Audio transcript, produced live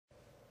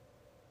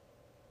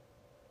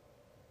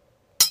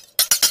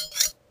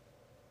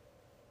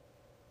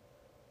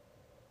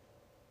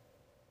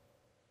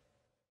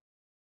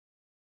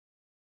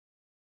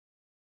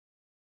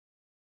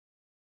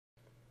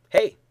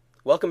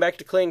Welcome back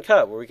to Clean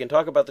Cut, where we can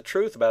talk about the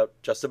truth about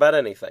just about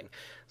anything,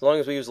 as long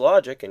as we use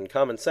logic and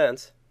common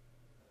sense.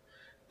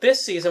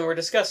 This season we're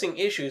discussing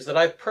issues that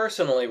I've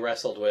personally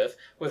wrestled with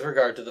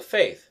regard to the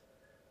faith.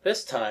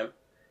 This time,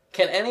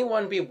 can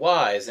anyone be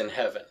wise in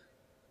heaven?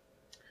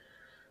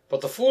 But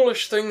the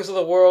foolish things of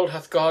the world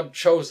hath God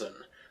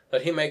chosen,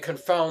 that he may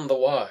confound the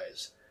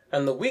wise.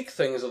 And the weak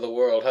things of the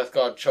world hath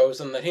God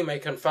chosen, that he may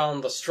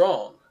confound the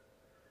strong.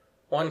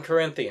 1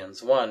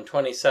 Corinthians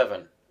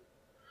 1:27.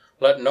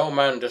 Let no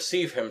man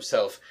deceive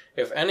himself.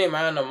 If any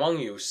man among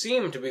you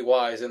seem to be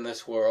wise in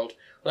this world,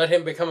 let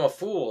him become a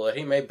fool, that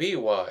he may be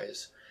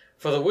wise.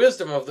 For the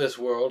wisdom of this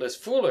world is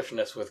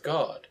foolishness with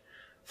God.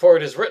 For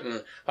it is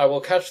written, I will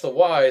catch the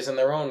wise in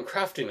their own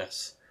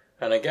craftiness.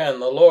 And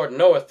again, the Lord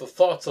knoweth the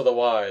thoughts of the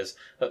wise,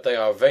 that they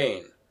are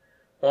vain.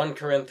 1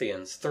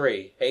 Corinthians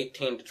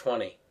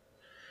 3:18-20.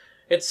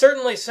 It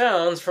certainly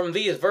sounds from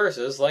these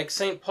verses like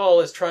St. Paul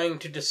is trying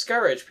to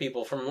discourage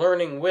people from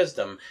learning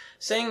wisdom.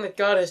 Saying that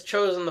God has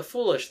chosen the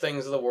foolish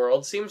things of the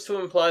world seems to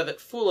imply that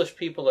foolish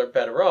people are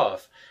better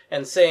off,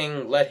 and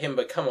saying, let him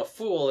become a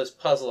fool, is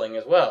puzzling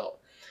as well.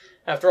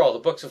 After all, the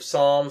books of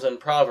Psalms and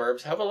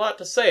Proverbs have a lot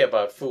to say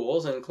about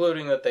fools,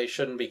 including that they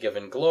shouldn't be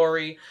given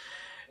glory,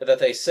 that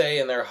they say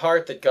in their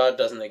heart that God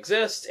doesn't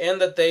exist,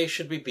 and that they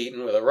should be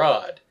beaten with a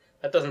rod.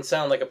 That doesn't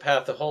sound like a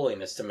path to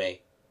holiness to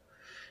me.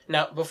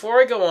 Now, before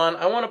I go on,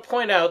 I want to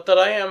point out that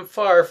I am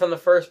far from the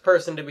first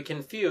person to be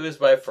confused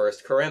by 1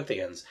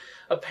 Corinthians.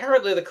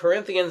 Apparently the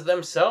Corinthians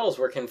themselves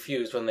were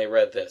confused when they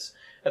read this.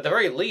 At the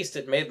very least,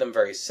 it made them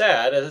very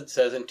sad, as it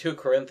says in 2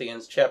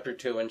 Corinthians chapter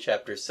 2 and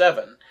chapter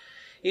 7.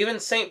 Even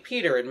St.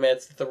 Peter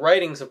admits that the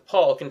writings of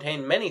Paul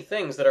contain many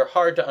things that are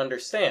hard to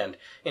understand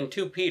in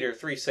 2 Peter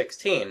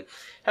 3:16.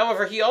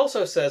 However, he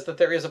also says that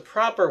there is a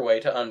proper way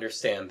to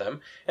understand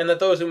them, and that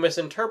those who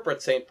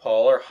misinterpret St.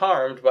 Paul are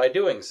harmed by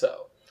doing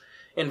so.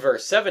 In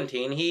verse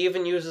 17, he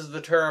even uses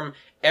the term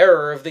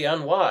error of the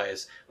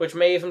unwise, which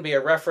may even be a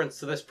reference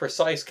to this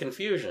precise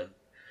confusion.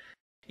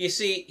 You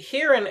see,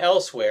 here and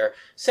elsewhere,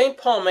 St.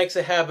 Paul makes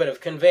a habit of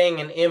conveying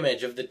an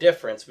image of the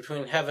difference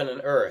between heaven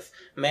and earth,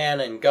 man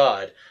and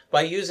God,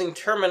 by using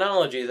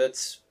terminology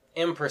that's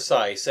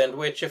imprecise and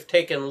which, if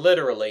taken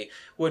literally,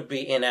 would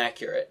be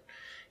inaccurate.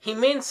 He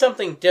means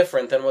something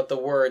different than what the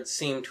words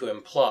seem to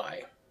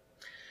imply.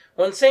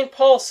 When St.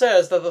 Paul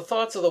says that the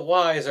thoughts of the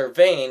wise are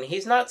vain,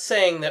 he's not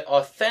saying that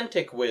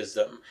authentic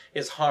wisdom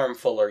is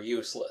harmful or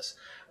useless.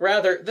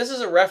 Rather, this is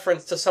a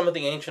reference to some of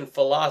the ancient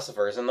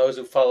philosophers and those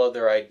who followed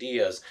their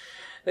ideas.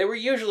 They were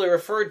usually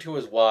referred to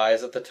as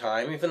wise at the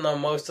time, even though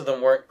most of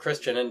them weren't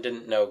Christian and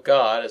didn't know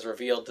God, as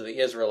revealed to the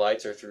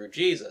Israelites or through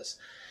Jesus.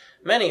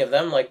 Many of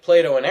them, like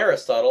Plato and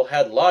Aristotle,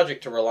 had logic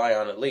to rely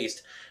on at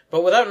least,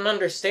 but without an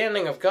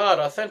understanding of God,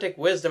 authentic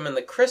wisdom in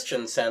the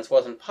Christian sense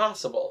wasn't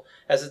possible.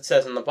 As it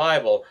says in the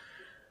Bible,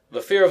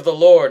 the fear of the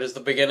Lord is the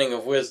beginning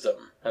of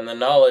wisdom, and the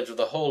knowledge of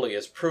the holy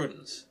is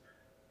prudence.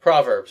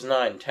 Proverbs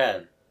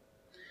 9:10.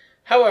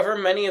 However,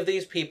 many of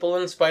these people,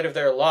 in spite of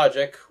their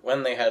logic,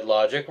 when they had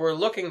logic, were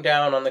looking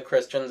down on the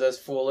Christians as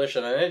foolish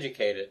and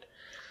uneducated,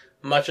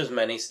 much as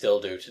many still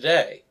do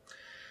today.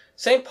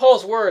 St.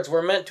 Paul's words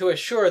were meant to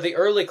assure the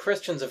early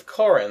Christians of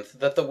Corinth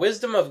that the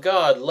wisdom of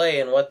God lay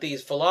in what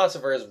these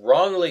philosophers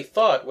wrongly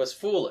thought was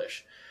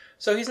foolish.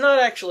 So he's not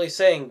actually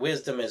saying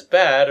wisdom is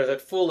bad or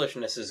that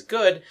foolishness is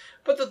good,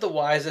 but that the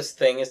wisest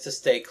thing is to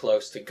stay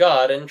close to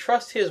God and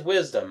trust his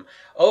wisdom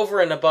over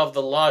and above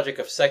the logic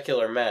of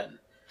secular men.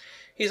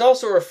 He's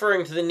also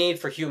referring to the need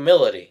for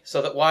humility,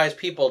 so that wise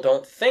people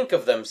don't think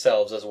of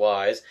themselves as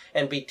wise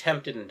and be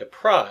tempted into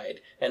pride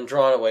and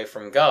drawn away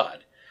from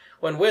God.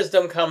 When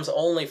wisdom comes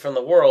only from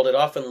the world, it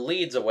often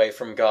leads away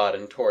from God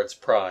and towards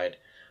pride.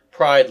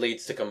 Pride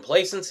leads to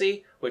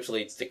complacency, which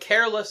leads to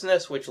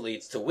carelessness, which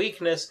leads to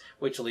weakness,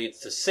 which leads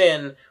to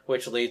sin,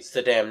 which leads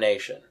to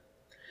damnation.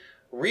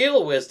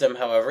 Real wisdom,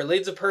 however,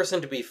 leads a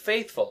person to be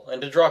faithful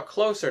and to draw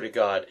closer to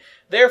God.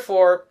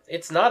 Therefore,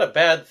 it's not a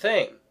bad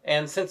thing,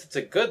 and since it's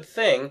a good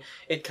thing,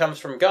 it comes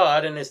from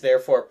God and is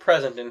therefore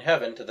present in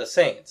heaven to the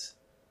saints.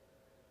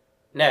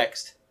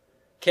 Next,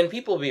 can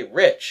people be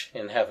rich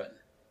in heaven?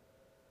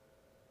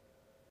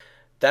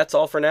 That's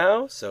all for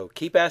now, so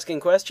keep asking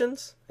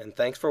questions, and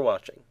thanks for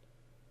watching.